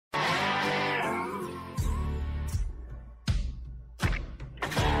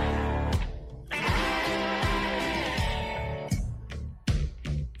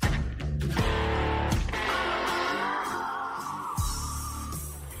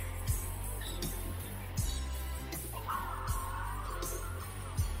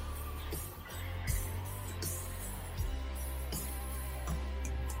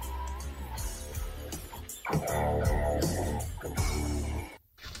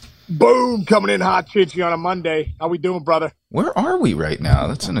Boom, coming in hot, Chinchy, on a Monday. How we doing, brother? Where are we right now?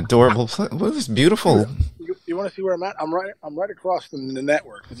 That's an adorable place. What is this beautiful? You want to see where I'm at? I'm right across from the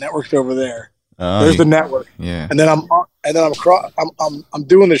network. The network's over there. Oh, There's the network. Yeah. And then I'm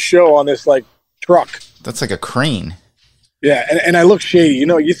doing the show on this like truck. That's like a crane. Yeah, and I look shady.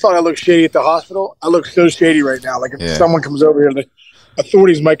 You thought I looked shady at the hospital. I look so shady right now. Like if someone comes over here, the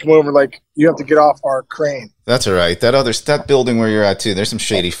authorities might come over. Like you have to get off our crane. That's all right. That building where you're at too. There's some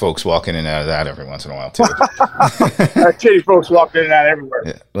shady folks walking in and out of that every once in a while too. Shady folks walking in and out everywhere.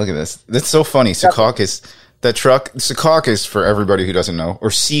 Yeah, look at this. That's so funny. Secaucus. That truck. Secaucus, for everybody who doesn't know, or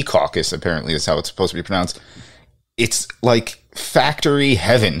Secaucus apparently is how it's supposed to be pronounced. It's like factory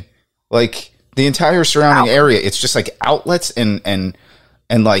heaven. Like the entire surrounding area. It's just like outlets and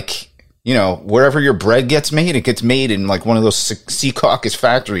like, wherever your bread gets made, it gets made in like one of those Secaucus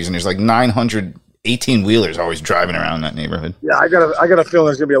factories, and there's like 900 18-wheelers always driving around that neighborhood. Yeah, I got a feeling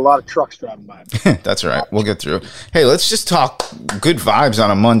there's gonna be a lot of trucks driving by. That's all right. We'll get through. Hey, let's just talk good vibes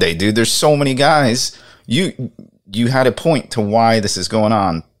on a Monday, dude. There's so many guys. You had a point to why this is going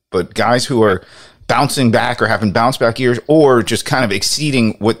on, but guys who are bouncing back or having bounce back years or just kind of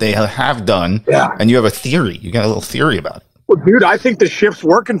exceeding what they have done. Yeah. And you have a theory. You got a little theory about it. Well, dude, I think the shift's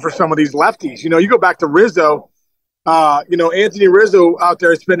working for some of these lefties. You go back to Rizzo. Anthony Rizzo out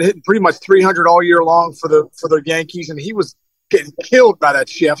there has been hitting pretty much 300 all year long for the Yankees, and he was getting killed by that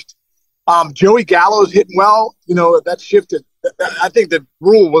shift. Joey Gallo's hitting well. That shift. I think the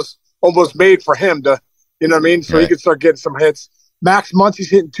rule was almost made for him to, so he could start getting some hits. Max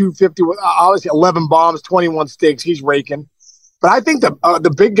Muncy's hitting 250 with obviously 11 bombs, 21 sticks. He's raking. But I think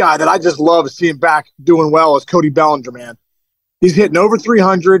the big guy that I just love seeing back doing well is Cody Bellinger, man. He's hitting over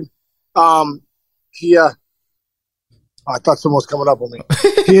 300. I thought someone was coming up on me.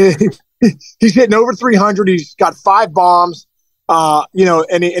 He's hitting over 300. He's got 5 bombs,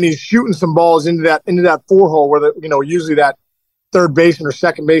 and he's shooting some balls into that 4-hole where usually that third baseman or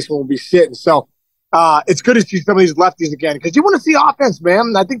second baseman will be sitting. So it's good to see some of these lefties again because you want to see offense, man.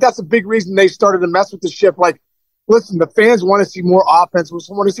 And I think that's a big reason they started to mess with the shift. Like, listen, the fans want to see more offense. We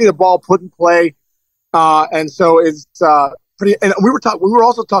want to see the ball put in play, and so it's pretty. And we were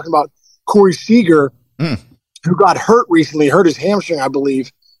also talking about Corey Seager. Who got hurt recently, hurt his hamstring, I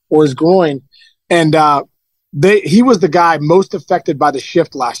believe, or his groin. And he was the guy most affected by the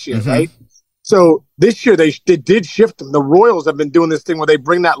shift last year, right? So this year they did shift him. The Royals have been doing this thing where they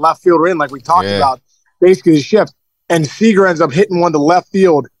bring that left fielder in, like we talked about, basically the shift. And Seager ends up hitting one to left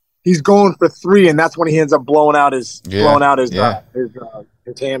field. He's going for 3, and that's when he ends up blowing out his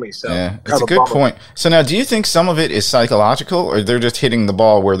hammy. So it's a good point. So now, do you think some of it is psychological, or they're just hitting the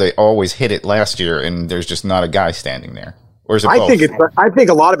ball where they always hit it last year, and there's just not a guy standing there? Or is it both? I think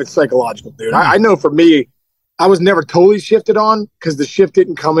a lot of it's psychological, dude. I know for me, I was never totally shifted on because the shift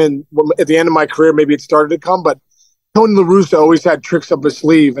didn't come in at the end of my career. Maybe it started to come, but Tony La Russa always had tricks up his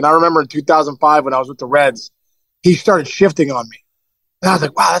sleeve. And I remember in 2005 when I was with the Reds, he started shifting on me. And I was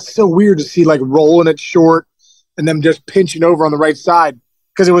like, wow, that's so weird to see, like, rolling it short and them just pinching over on the right side.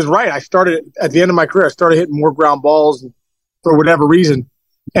 Because it was right. I started at the end of my career, I started hitting more ground balls for whatever reason.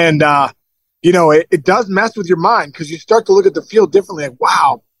 And, it does mess with your mind because you start to look at the field differently. Like,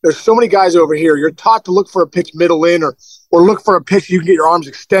 wow, there's so many guys over here. You're taught to look for a pitch middle in or look for a pitch you can get your arms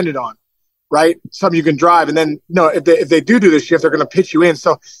extended on, right? Something you can drive. And then, if they do this shift, they're going to pitch you in.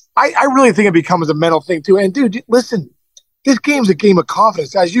 So I really think it becomes a mental thing too. And, dude, listen, this game's a game of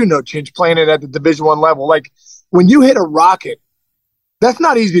confidence. As you know, Chinch, playing it at the Division I level. Like, when you hit a rocket, that's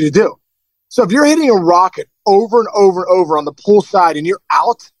not easy to do. So if you're hitting a rocket over and over and over on the pull side and you're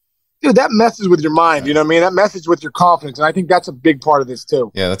out, dude, that messes with your mind. You know what I mean? That messes with your confidence. And I think that's a big part of this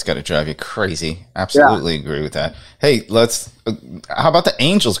too. Yeah, that's got to drive you crazy. Absolutely agree with that. Hey, how about the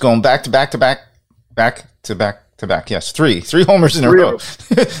Angels going back to back? Yes, three homers in a row.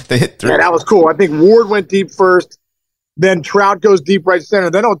 They hit 3. Yeah, that was cool. I think Ward went deep first. Then Trout goes deep right center.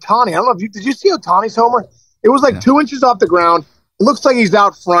 Then Ohtani. I don't know did you see Ohtani's homer? It was like 2 inches off the ground. It looks like he's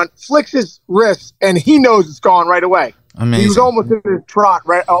out front, flicks his wrist, and he knows it's gone right away. Amazing. He was almost in his trot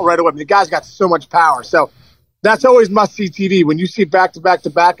right away. The guy's got so much power. So that's always must-see TV. When you see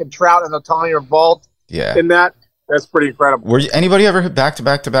back-to-back-to-back and Trout and Ohtani are involved in that, that's pretty incredible. Were anybody ever hit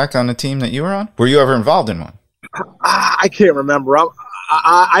back-to-back-to-back on the team that you were on? Were you ever involved in one? I can't remember.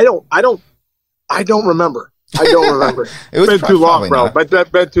 I don't remember. I don't remember. It's been too long, bro.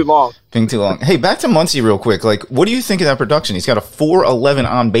 Been too long. Been too long. Hey, back to Muncy real quick. Like, what do you think of that production? He's got a .411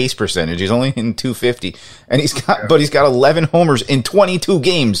 on base percentage. He's only in 250, and he's got 11 homers in 22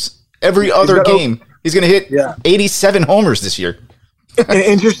 games. Every other game, he's going to hit 87 homers this year. An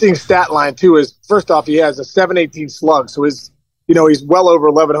interesting stat line too is, first off, he has a .718 slug, so his He's well over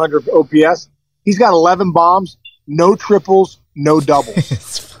 1,100 OPS. He's got 11 bombs, no triples, no doubles.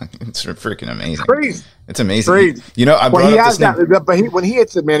 It's freaking amazing. Crazy. It's amazing. Crazy. I brought up this name. But when he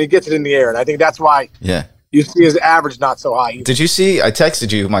hits it, man, he gets it in the air, and I think that's why. Yeah. You see his average not so high either. Did you see? I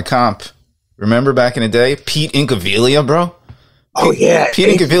texted you my comp. Remember back in the day, Pete Incaviglia, bro. Oh yeah, Pete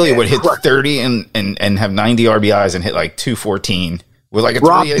Incaviglia would hit 30 and have 90 RBIs and hit like 214 with like a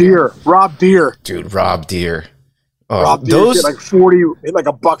Rob Deere, dude, Rob Deere. Oh, Rob Deere hit like 40, hit like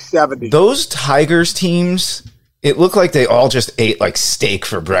 $170. Those Tigers teams, it looked like they all just ate like steak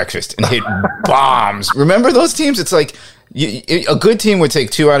for breakfast and hit bombs. Remember those teams? It's like a good team would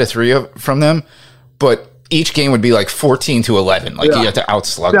take 2 out of 3 from them, but each game would be like 14-11. Like you have to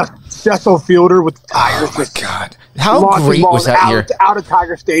outslug them. Cecil Fielder with the Tigers. Oh my God. How great was that year? Out of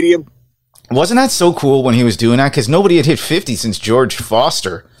Tiger Stadium. Wasn't that so cool when he was doing that? Because nobody had hit 50 since George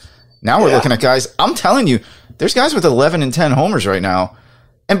Foster. Now we're looking at guys. I'm telling you, there's guys with 11 and 10 homers right now.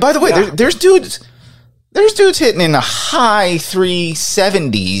 And by the way, there's dudes hitting in the high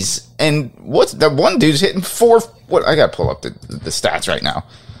 370s. And what's that one dude's hitting 4? What I got to pull up the stats right now.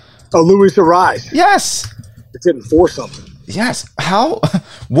 Oh, Luis Arise. Yes. It's hitting 4 something. Yes.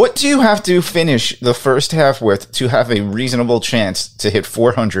 What do you have to finish the first half with to have a reasonable chance to hit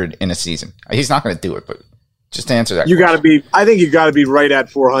 400 in a season? He's not going to do it, but just to answer that. I think you got to be right at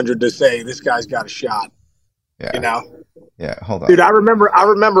 400 to say this guy's got a shot. Yeah. Yeah. Hold on. Dude, I remember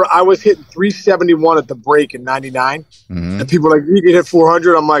I was hitting 371 at the break in 99. And people were like, you can hit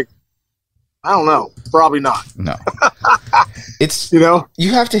 400. I'm like, I don't know. Probably not. No. It's,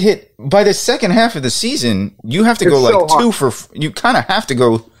 you have to hit by the second half of the season, you have to go like you kind of have to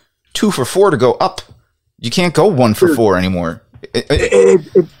go 2 for 4 to go up. You can't go 1 for 4 anymore.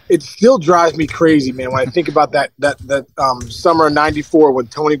 It still drives me crazy, man, when I think about that summer of 94 when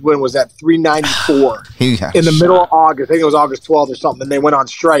Tony Gwynn was at 394 in the middle of August. I think it was August 12th or something, and they went on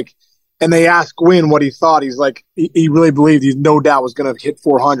strike. And they asked Gwynn what he thought. He's like, he really believed he no doubt was going to hit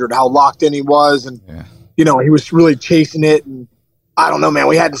 400, how locked in he was. And, he was really chasing it. And I don't know, man,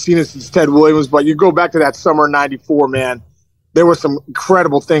 we hadn't seen it since Ted Williams. But you go back to that summer of 94, man, there were some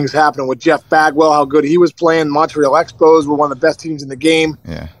incredible things happening with Jeff Bagwell, how good he was playing. Montreal Expos were one of the best teams in the game.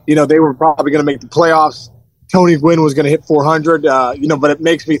 Yeah. They were probably going to make the playoffs. Tony Gwynn was going to hit 400, but it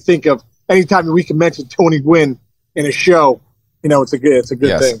makes me think of anytime we can mention Tony Gwynn in a show. It's a good thing.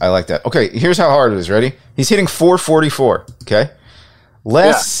 Yes, I like that. Okay, here's how hard it is. Ready? He's hitting 444. Okay. In the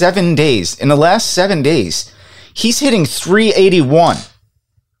last 7 days, he's hitting 381.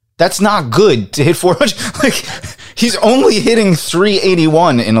 That's not good to hit 400. Like, he's only hitting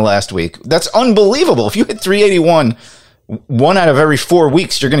 381 in the last week. That's unbelievable. If you hit 381 1 out of every 4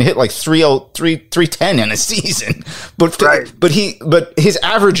 weeks, you're going to hit like 310 in a season. But his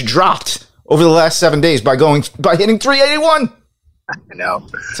average dropped over the last 7 days by hitting 381. I know.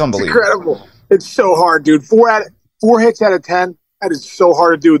 It's unbelievable. It's incredible. It's so hard, dude. 4 hits out of 10. That is so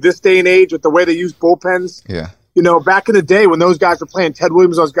hard to do. This day and age, with the way they use bullpens. Yeah. Back in the day when those guys were playing, Ted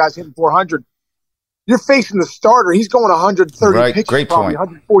Williams, those guys hitting 400. You're facing the starter. He's going 130 pitches, great probably point.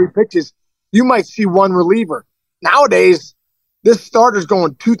 140 pitches. You might see one reliever. Nowadays, this starter's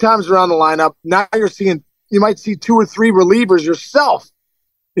going 2 times around the lineup. Now you might see 2 or 3 relievers yourself.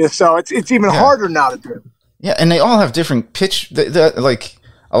 Yeah, so it's even harder now to do. Yeah, and they all have different pitch. Like,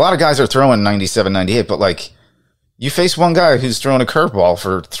 a lot of guys are throwing 97, 98, but, like, you face one guy who's throwing a curveball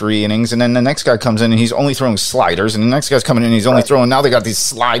for 3 innings, and then the next guy comes in and he's only throwing sliders, and the next guy's coming in and he's only throwing. Now they got these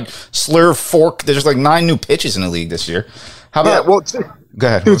slur, fork. There's like 9 new pitches in the league this year. How about? Go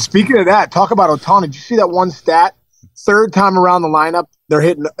ahead, dude. Speaking of that, talk about Ohtani. Did you see that one stat? 3rd time around the lineup, they're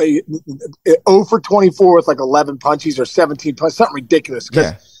hitting 0 for 24 with like 11 punchies or 17 punches, something ridiculous.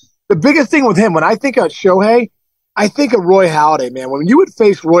 The biggest thing with him, when I think of Shohei, I think of Roy Halladay, man. When you would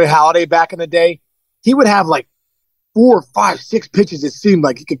face Roy Halladay back in the day, he would have like 4, 5, 6 pitches. It seemed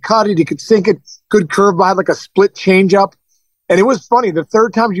like he could cut it, he could sink it, good curve by like a split changeup. And it was funny. The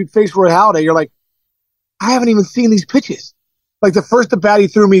 3rd time you'd face Roy Halladay, you're like, I haven't even seen these pitches. Like the first at bat, he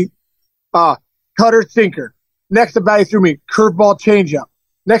threw me cutter, sinker. Next at bat, he threw me curveball, changeup.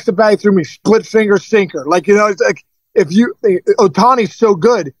 Next at bat, he threw me split finger, sinker. Like, it's like Ohtani's so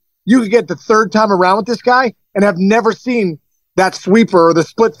good, you could get the 3rd time around with this guy and have never seen that sweeper or the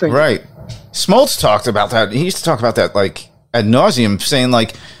split finger. Right. Smoltz talked about that. He used to talk about that like ad nauseum, saying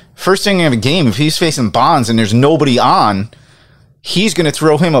like first thing in a game, if he's facing Bonds and there's nobody on, he's going to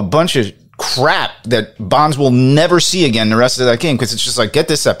throw him a bunch of crap that Bonds will never see again the rest of that game, because it's just like, get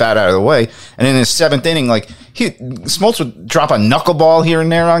this at bat out of the way. And in his 7th inning, like Smoltz would drop a knuckleball here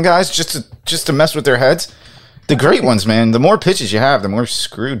and there on guys just to mess with their heads. the great ones, man. The more pitches you have, the more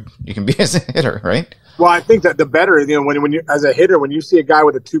screwed you can be as a hitter, right? Well, I think that the better, when you as a hitter, when you see a guy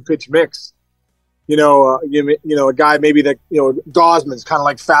with a 2-pitch mix, you know, a guy maybe that, Gosman's kind of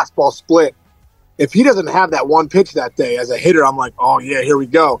like fastball split. If he doesn't have that one pitch that day as a hitter, I'm like, oh yeah, here we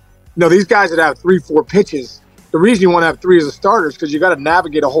go. These guys that have 3-4 pitches, the reason you want to have 3 as a starter is because you got to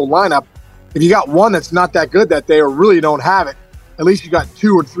navigate a whole lineup. If you got one that's not that good that day or really don't have it, at least you got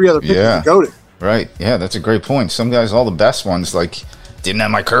 2 or 3 other pitches to go to. Right. Yeah, that's a great point. Some guys, all the best ones, like, didn't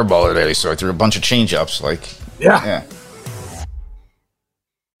have my curveball today, so I threw a bunch of changeups. Like, yeah.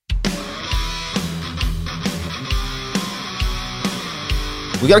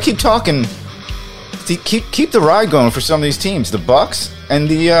 We got to keep talking. Keep the ride going for some of these teams. The Bucks and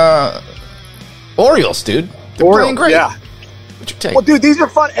the Orioles, dude. They're playing great. Yeah. What's your take? Well, dude, these are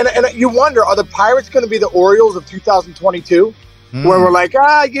fun. And you wonder, are the Pirates going to be the Orioles of 2022? Where we're like,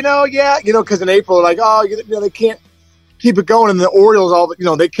 because in April, we're like, they can't keep it going. And the Orioles,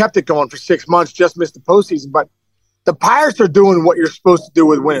 they kept it going for 6 months, just missed the postseason. But the Pirates are doing what you're supposed to do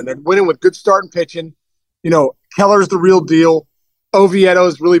with winning. They're winning with good starting pitching. Keller's the real deal.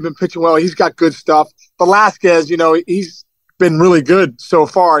 Oviedo's really been pitching well. He's got good stuff. Velasquez, he's been really good so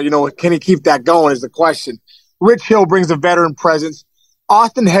far. Can he keep that going is the question. Rich Hill brings a veteran presence.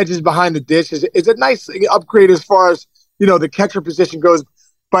 Austin Hedges behind the dish is a nice upgrade as far as, the catcher position goes.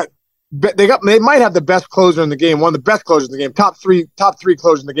 But they might have the best closer in the game, one of the best closers in the game, top three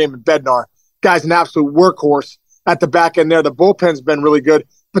closers in the game in Bednar. Guy's an absolute workhorse at the back end there. The bullpen's been really good.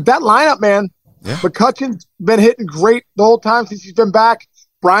 But that lineup, man, McCutcheon's been hitting great the whole time since he's been back.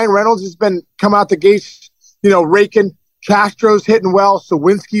 Brian Reynolds has been come out the gates, raking. Castro's hitting well.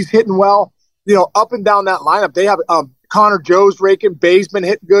 Sawinski's hitting well. Up and down that lineup. They have Connor Joe's raking. Bay's been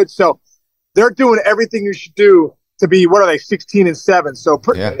hitting good. So they're doing everything you should do to be, 16-7. So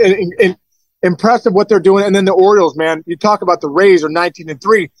impressive what they're doing. And then the Orioles, man, you talk about the Rays are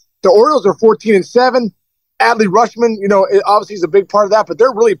 19-3. The Orioles are 14-7. Adley Rutschman, obviously is a big part of that, but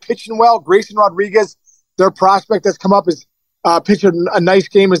they're really pitching well. Grayson Rodriguez, their prospect that's come up, is pitching a nice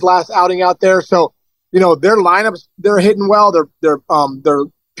game his last outing out there. So, their lineups, they're hitting well. Their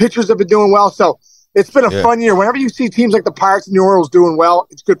pitchers have been doing well. So it's been a fun year. Whenever you see teams like the Pirates and the Orioles doing well,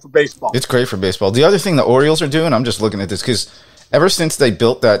 it's good for baseball. It's great for baseball. The other thing the Orioles are doing, I'm just looking at this, because ever since they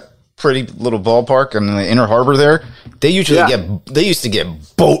built that pretty little ballpark in the Inner Harbor there, they used to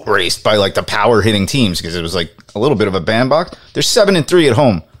get boat raced by like the power hitting teams because it was like a little bit of a bandbox. They're 7-3 at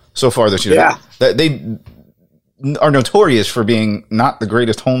home so far this year. Yeah. They are notorious for being not the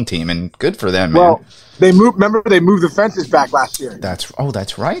greatest home team, and good for them, man. Well, they moved the fences back last year. That's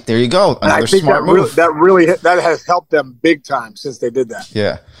right. There you go. Another and I think smart move. that has helped them big time since they did that.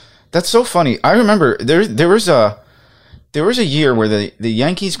 Yeah. That's so funny. I remember there was a year where the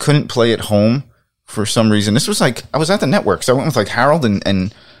Yankees couldn't play at home for some reason. This was like, I was at the network, so I went with like Harold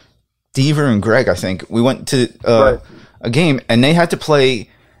and Deaver and Greg, I think. We went to a game, and they had to play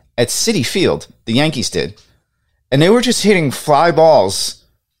at Citi Field. The Yankees did. And they were just hitting fly balls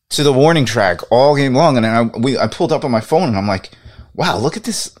to the warning track all game long. And I pulled up on my phone, and I'm like, wow, look at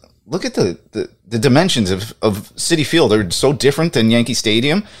this. Look at the dimensions of Citi Field. They're so different than Yankee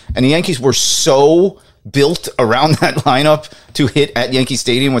Stadium. And the Yankees were so built around that lineup to hit at Yankee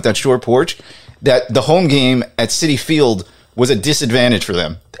Stadium with that short porch that the home game at Citi Field was a disadvantage for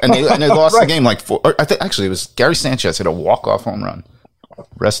them. And they lost the game like 4. Actually, it was Gary Sanchez hit a walk-off home run.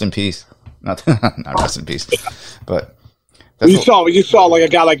 Rest in peace. Not rest in peace. But you saw like a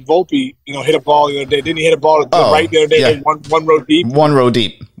guy like Volpe, hit a ball the other day. Didn't he hit a ball to the right the other day? Yeah. One row deep. One row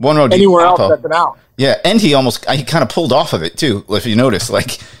deep. Anywhere else, that's an out. Yeah, and he kind of pulled off of it too. If you notice,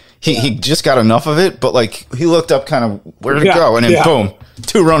 like he just got enough of it, but like he looked up, kind of where did it go, and then boom,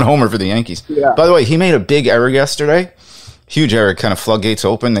 2-run homer for the Yankees. Yeah. By the way, he made a big error yesterday. Huge error, kind of floodgates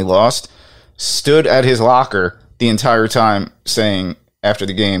open. They lost. Stood at his locker the entire time saying after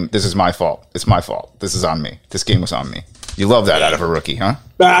the game, "This is my fault. It's my fault. This is on me. This game was on me." You love that out of a rookie, huh?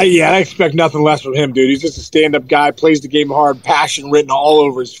 Yeah, I expect nothing less from him, dude. He's just a stand-up guy, plays the game hard, passion written all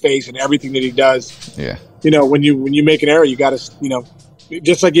over his face and everything that he does. Yeah. When you make an error, you got to,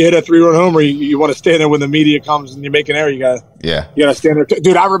 just like you hit a 3-run homer, you want to stand there when the media comes and you make an error. You got to stand there.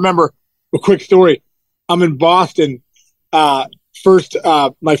 Dude, I remember a quick story. I'm in Boston. I think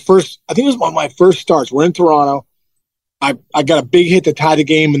it was one of my first starts. We're in Toronto. I got a big hit to tie the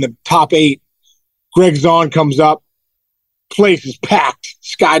game in the top 8. Greg Zahn comes up. Place is packed.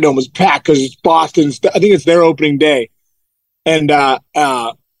 Skydome is packed because it's Boston. I think it's their opening day. And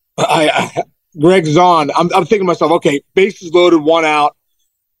Greg Zahn, I'm thinking to myself, okay, bases loaded, 1 out.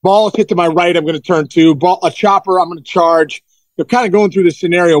 Ball is hit to my right, I'm going to turn 2. A chopper, I'm going to charge. They're kind of going through the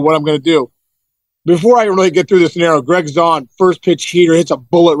scenario, what I'm going to do. before I really get through the scenario, Greg's on first pitch heater, hits a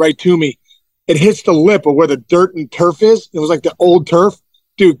bullet right to me. It hits the lip of where the dirt and turf is. It was like the old turf.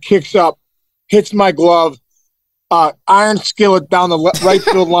 Dude kicks up, hits my glove, iron skillet down the right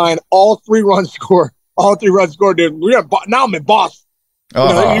field line. All 3 runs score. All 3 runs score, dude. Now I'm in Boston. You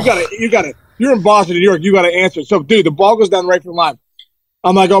gotta. You're in Boston, New York. You got to answer. So, dude, the ball goes down the right field line.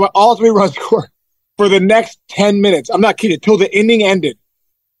 I'm like, oh, all 3 runs score for the next 10 minutes. I'm not kidding. Until the inning ended,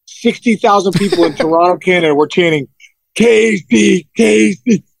 60,000 people in Toronto, Canada were chanting, "Casey,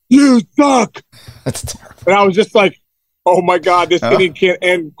 Casey, you suck." That's terrible. And I was just like, oh my God, this inning can't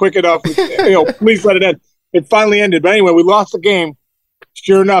end quick enough. Please let it end. It finally ended. But anyway, we lost the game.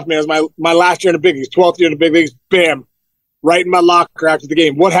 Sure enough, man, it was my last year in the big leagues, 12th year in the big leagues. Bam, right in my locker after the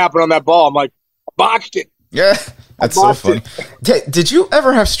game. What happened on that ball? I'm like, I botched it. Yeah, that's so funny. Did you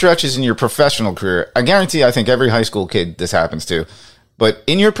ever have stretches in your professional career? I guarantee I think every high school kid this happens to. But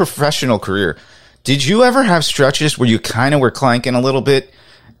in your professional career, did you ever have stretches where you kind of were clanking a little bit?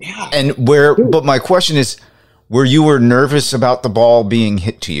 Yeah. But my question is, where you were nervous about the ball being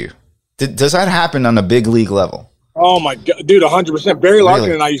hit to you? Does that happen on a big league level? Oh my God, dude, 100%. Barry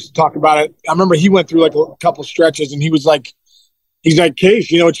Larkin and I used to talk about it. I remember he went through like a couple stretches and he's like, Case,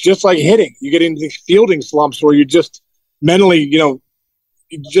 it's just like hitting. You get into these fielding slumps where you just mentally,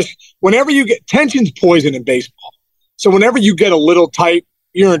 just whenever you get tension's poison in baseball. So whenever you get a little tight,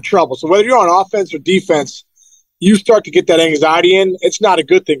 you're in trouble. So whether you're on offense or defense, you start to get that anxiety in. It's not a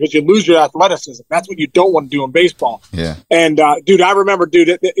good thing because you lose your athleticism. That's what you don't want to do in baseball. Yeah. And dude, I remember,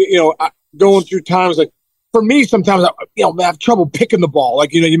 going through times like, for me, sometimes I have trouble picking the ball.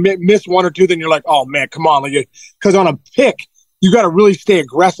 Like, you miss 1 or 2, then you're like, oh man, come on. Like, because on a pick, you got to really stay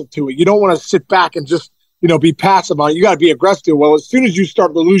aggressive to it. You don't want to sit back and just, be passive on it. You got to be aggressive to it. Well, as soon as you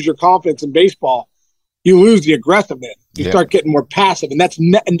start to lose your confidence in baseball, you lose the aggressiveness. You start getting more passive, and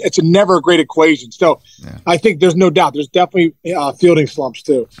it's never a great equation. So I think there's no doubt. There's definitely fielding slumps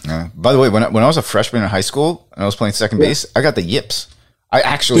too. By the way, when I was a freshman in high school and I was playing second base, I got the yips. I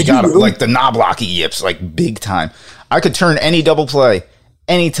actually got it, like the knoblocky yips, like big time. I could turn any double play,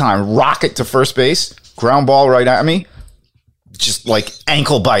 anytime, rocket to first base, ground ball right at me, just like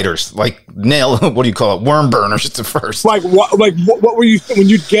ankle biters, like nail, what do you call it, worm burners to first. Like what were you when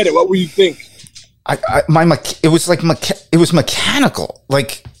you get it? What were you think? It was mechanical.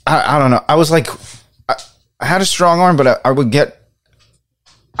 Like I don't know. I was like, I had a strong arm, but I would get.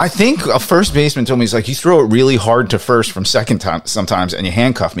 I think a first baseman told me, he's like, you throw it really hard to first from second time sometimes and you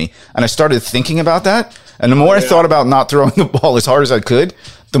handcuff me. And I started thinking about that. And the more I thought about not throwing the ball as hard as I could,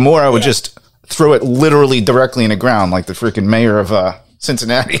 the more I would just throw it literally directly in the ground, like the freaking mayor of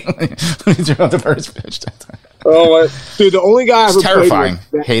Cincinnati when he threw out the first pitch. Oh, dude, the only guy I ever terrifying.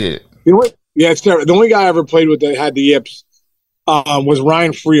 Played with, hated it. It's terrible. The only guy I ever played with that had the yips was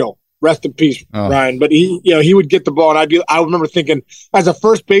Ryan Friel. Rest in peace, Ryan. But he would get the ball, and I remember thinking, as a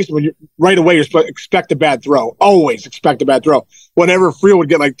first baseman, right away you're supposed to expect a bad throw. Always expect a bad throw. Whenever Friel would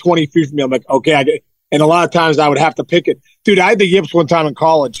get like 20 feet from me, I'm like, okay, I get. And a lot of times I would have to pick it. Dude, I had the yips one time in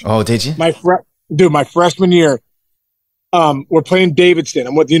college. Oh, did you? My freshman year, we're playing Davidson.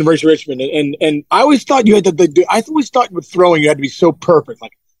 I'm with the University of Richmond, and I always thought you had to do. I always thought with throwing you had to be so perfect,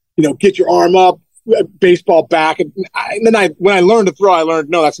 like get your arm up. Baseball back, and then when I learned to throw, I learned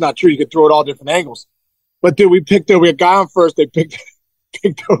no, that's not true. You could throw it all different angles. But dude, we had a guy on first. They picked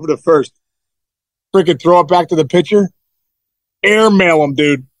over the first. Freaking throw it back to the pitcher. Airmail him,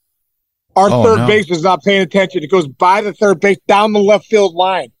 dude. Our third baseman is not paying attention. It goes by the third base down the left field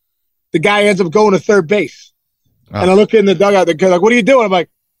line. The guy ends up going to third base, and I look in the dugout. The guy's like, "What are you doing?" I'm like,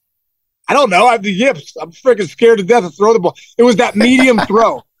 "I don't know. I have the yips. I'm freaking scared to death to throw the ball." It was that medium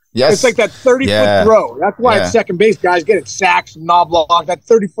throw. Yes. It's like that 30-foot throw. That's why at second base, guys get it sacks, knob lock. That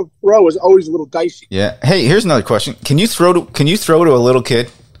 30-foot throw is always a little dicey. Yeah. Hey, here's another question. Can you throw to a little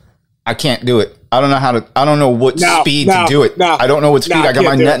kid? I can't do it. I don't know how to. I don't know what speed to do it. I don't know what speed. I got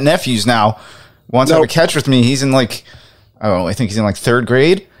my nephews now. Once I have a catch with me, he's in like, I think he's in like third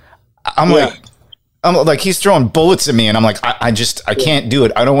grade. I'm like, he's throwing bullets at me, and I'm like, I can't do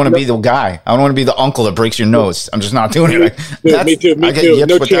it. I don't want to be the guy. I don't want to be the uncle that breaks your nose. I'm just not doing it. Me too. No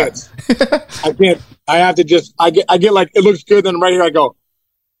chance. I can't. I have to just. I get like it looks good, then right here I go.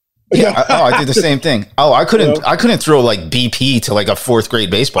 Yeah. I did the same thing. I couldn't throw like BP to like a fourth grade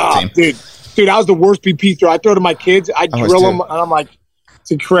baseball team. Dude, I was the worst BP throw. I throw to my kids. I drill them, and I'm like,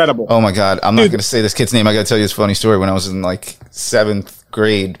 it's incredible. Oh my God, I'm not going to say this kid's name. I got to tell you this funny story. When I was in like seventh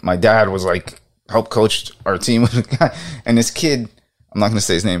grade, my dad was like. Help coach our team with a guy, and this kid, I'm not going to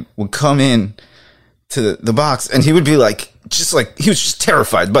say his name, would come in to the box, and he would be like, he was just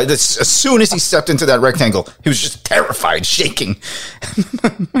terrified. But as soon as he stepped into that rectangle, he was just terrified, shaking.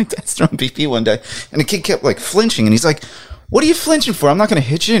 My dad's throwing BP one day, and the kid kept like flinching, and he's like, "What are you flinching for? I'm not going to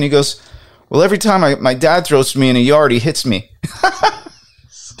hit you." And he goes, "Well, every time my dad throws to me in a yard, he hits me."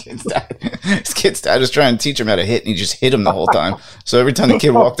 His kid's dad was trying to teach him how to hit, and he just hit him the whole time. So every time the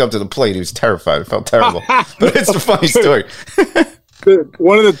kid walked up to the plate, he was terrified. It felt terrible. But it's a funny story. Dude,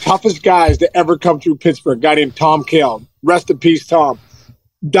 one of the toughest guys to ever come through Pittsburgh, a guy named Tom Kale. Rest in peace, Tom.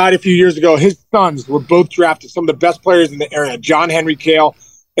 Died a few years ago. His sons were both drafted, some of the best players in the area, John Henry Kale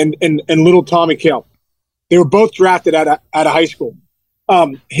and little Tommy Kale. They were both drafted at a high school.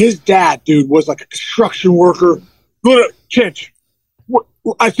 His dad, dude, was like a construction worker. Chinch.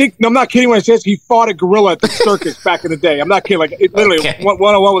 I think, I'm not kidding when I say this, he fought a gorilla at the circus back in the day. I'm not kidding. Like, it literally,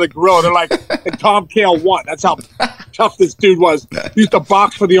 one-on-one with a gorilla. They're like, and Tom Kale won. That's how tough this dude was. He used to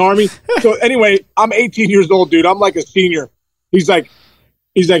box for the Army. So anyway, I'm 18 years old, dude. I'm like a senior. He's like,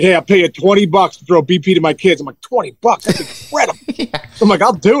 hey, I'll pay you $20 to throw BP to my kids. I'm like, $20? That's incredible. Yeah. So I'm like,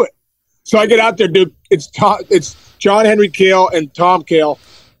 I'll do it. So I get out there, dude. It's John Henry Kale and Tom Kale,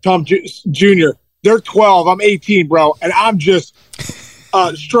 Tom Jr. They're 12. I'm 18, bro. And I'm just...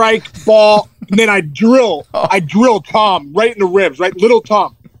 strike, ball, and then I drill Tom right in the ribs, right? Little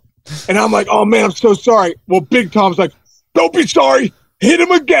Tom. And I'm like, oh, man, I'm so sorry. Well, Big Tom's like, don't be sorry. Hit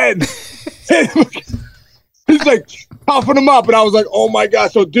him again. Hit him again. He's like puffing him up. And I was like, oh, my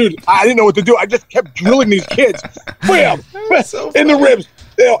God. So, dude, I didn't know what to do. I just kept drilling these kids. Bam! In the ribs.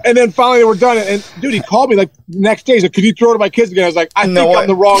 And then finally they were done. And, dude, he called me like the next day. He's like, could you throw to my kids again? I was like, I think I'm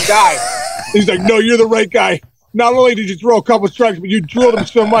the wrong guy. He's like, no, you're the right guy. Not only did you throw a couple strikes, but you drilled them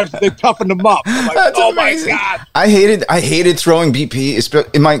so much that they toughened them up. I'm like, that's amazing. My God. I hated throwing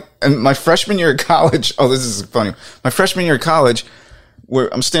BP in my freshman year of college. Oh, this is funny. My freshman year of college, where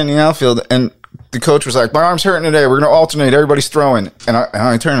I'm standing in the outfield, and the coach was like, my arm's hurting today. We're going to alternate. Everybody's throwing. And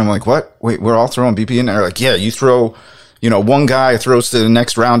I turned and I'm like, what? Wait, we're all throwing BP in there? They're like, yeah, you throw, one guy throws to the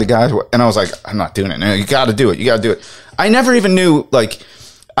next round of guys. And I was like, I'm not doing it. No, you got to do it. You got to do it. I never even knew,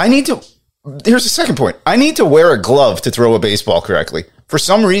 here's the second point. I need to wear a glove to throw a baseball correctly. For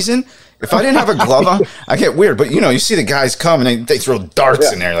some reason, if I didn't have a glove on, I get weird. But, you see the guys come and they throw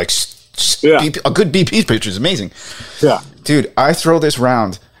darts in there. Like, BP, a good BP pitcher is amazing. Yeah. Dude, I throw this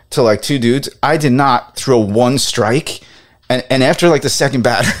round to, like, two dudes. I did not throw one strike. And after, like, the second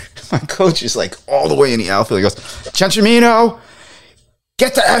batter, my coach is, like, all the way in the outfield. He goes, Ciancimino,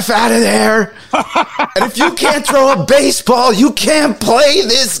 get the F out of there. And if you can't throw a baseball, you can't play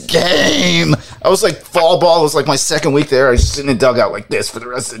this game. I was like, fall ball. It was like my second week there. I was sitting in the dugout like this for the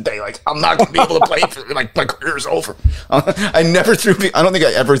rest of the day. Like, I'm not going to be able to play. My career's over. I don't think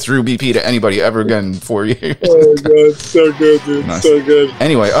I ever threw BP to anybody ever again in 4 years. Oh, God. So good, dude. Nice. So good.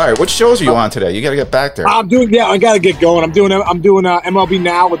 Anyway, all right. What shows are you on today? You got to get back there. I got to get going. I'm doing MLB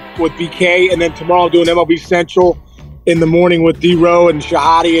Now with BK. And then tomorrow I'm doing MLB Central in the morning with D-Row and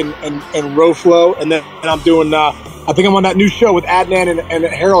Shahadi and Roflo. And then I'm doing, I think I'm on that new show with Adnan and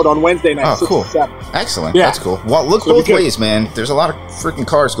Harold on Wednesday night. Oh, cool. Excellent. Yeah. That's cool. Well, look both ways, man. There's a lot of freaking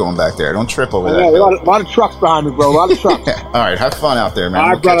cars going back there. Don't trip over that. Yeah, a lot of trucks behind me, bro. A lot of trucks. All right. Have fun out there, man. All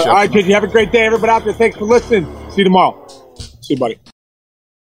right, brother. All right, JJ. Have a great day, everybody out there. Thanks for listening. See you tomorrow. See you, buddy.